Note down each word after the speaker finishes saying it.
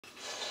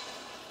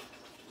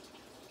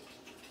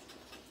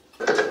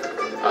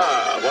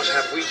What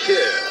have we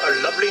here?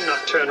 A lovely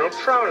nocturnal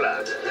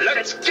prowler.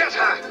 Let's get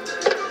her!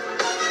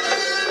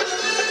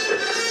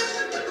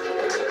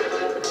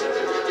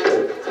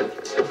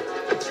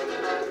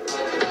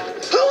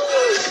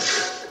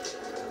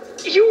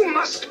 You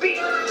must be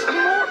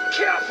more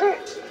careful,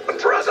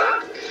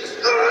 brother.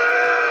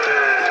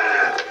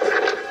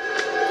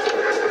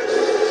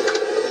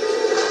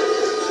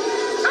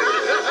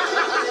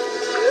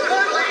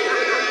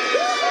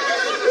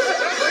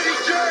 Lady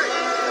Jane!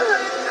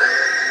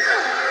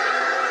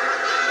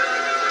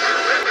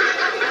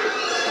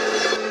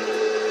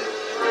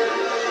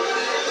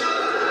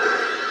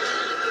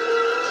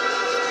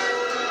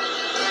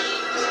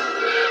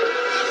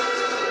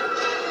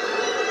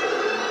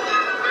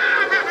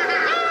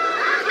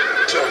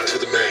 Talk to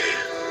the man.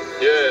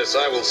 Yes,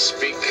 I will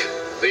speak.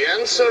 The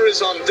answer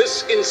is on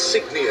this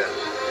insignia.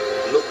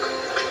 Look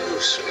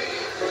closely.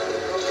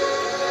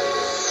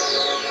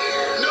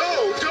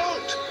 No,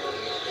 don't!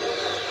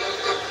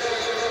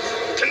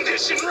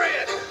 Condition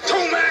red.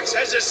 Tomax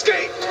has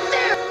escaped.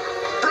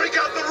 Break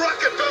out the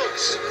rocket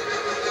boats!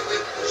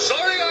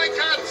 Sorry I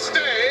can't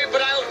stay,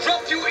 but I'll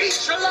drop you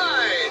each a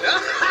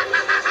line.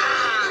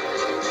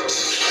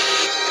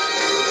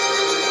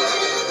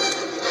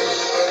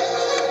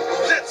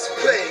 Let's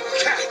play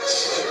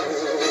catch!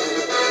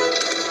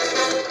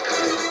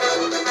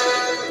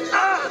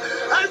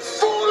 I'm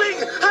falling!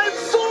 I'm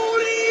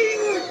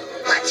falling!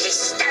 What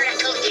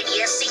hysterical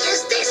idiocy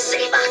is this,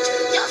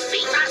 Xamot? Your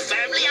feet are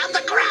firmly on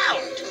the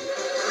ground.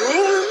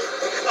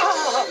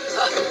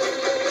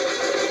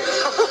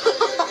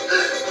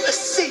 A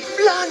safe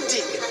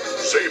landing!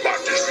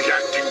 Xamot is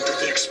reacting to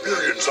the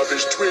experience of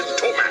his twin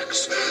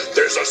Tomax.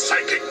 There's a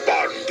psychic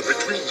bond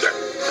between them.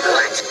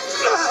 What?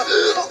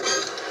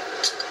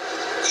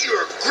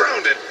 You're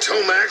grounded,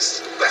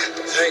 Tomax.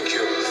 Thank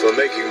you for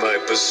making my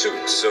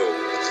pursuit so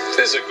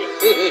physical.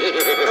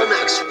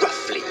 Tomax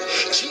roughly,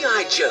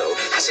 G.I. Joe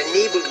has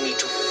enabled me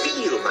to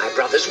feel my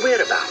brother's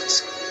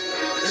whereabouts.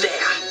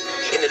 There,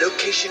 in the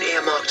location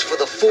earmarked for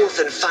the fourth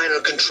and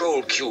final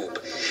control cube,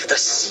 the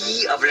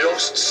Sea of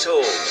Lost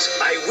Souls.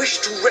 I wish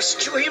to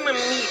rescue him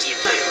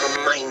immediately. I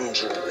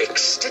remind you,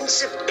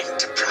 extensive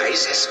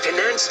enterprise has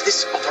financed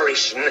this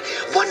operation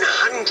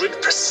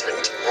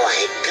 100%.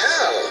 Why,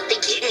 go.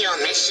 Begin your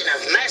mission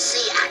of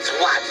mercy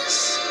at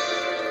once.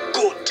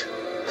 Good.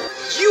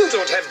 You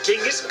don't have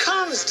Genghis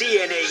Khan's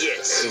DNA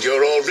yet. And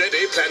you're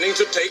already planning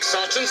to take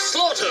Sergeant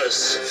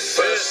Slaughter's.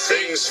 First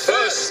things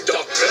first,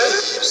 Doctor.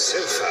 So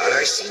far,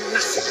 I see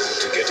nothing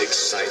To get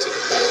excited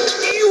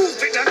about. You've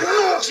been a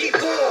naughty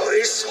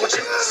boy,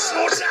 Sergeant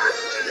Slaughter.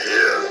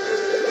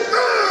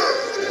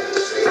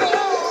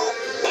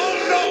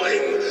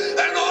 All-knowing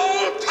and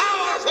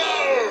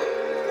all-powerful!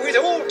 With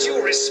all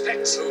due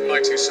respect,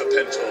 Mighty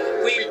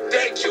Serpentor, we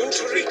beg you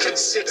to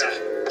reconsider.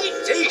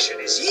 Invasion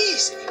is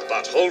easy.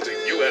 but holding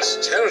U.S.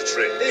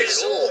 territory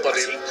is all but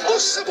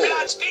impossible.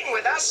 Blood's been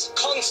with us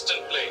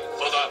Constantly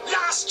for the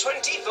last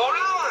 24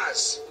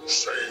 hours.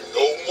 Say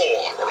no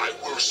more, or I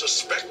will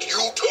suspect you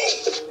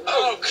too.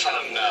 Oh,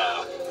 come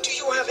now. Do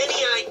you have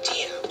any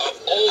idea Of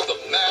all the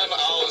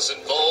man-hours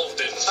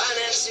involved in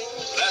financing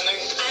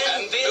planning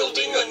and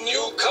building a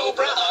new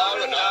Cobra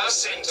R&R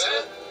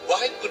center?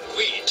 why would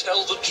we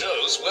tell the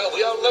Joes where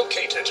we are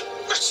located?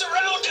 We're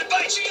surrounded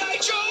by G.I.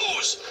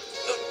 Joes.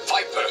 The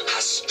Viper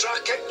Has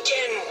struck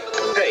again.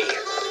 Hey,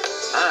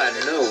 I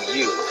know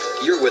you.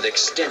 You're with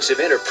Extensive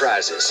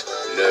Enterprises.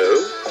 No,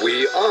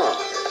 we are.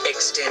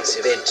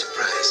 Extensive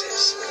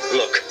Enterprises.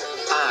 Look,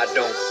 I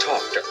don't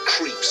talk to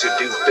creeps who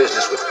do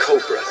business with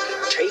Cobra.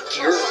 Take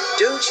your...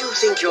 Don't you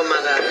think your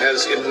mother...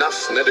 Has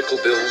enough medical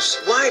bills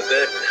Why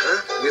burden,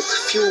 huh? with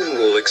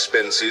funeral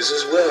expenses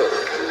as well.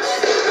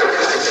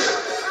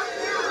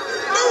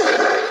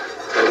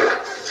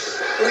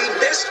 We'd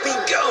best be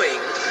going.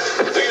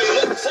 We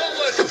look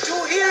forward to To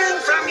hearing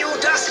from you,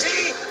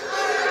 Dusty.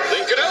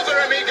 think it over,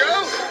 amigo.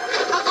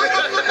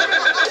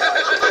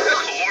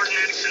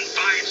 Coordinates in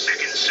 5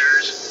 seconds,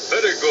 sirs.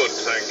 Very good,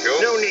 thank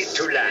you. No need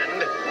to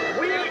land.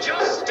 We'll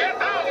just step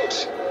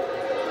out.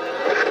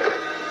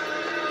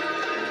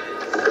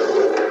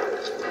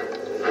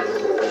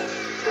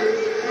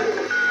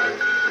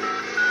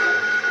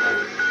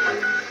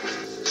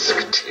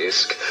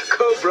 Tisk.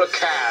 Cobra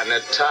can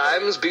at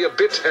times be a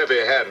bit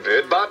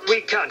heavy-handed, but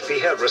We can't be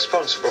held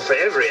responsible for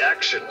every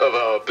action. of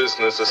our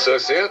business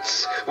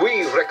associates,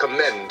 we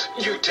recommend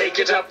You take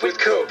it up with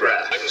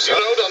Cobra. I'm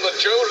zeroed on the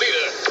Joe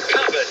leader.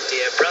 Covered,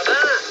 dear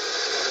brother.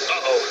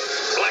 Uh-oh.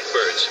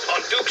 Blackbirds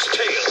on Duke's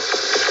tail.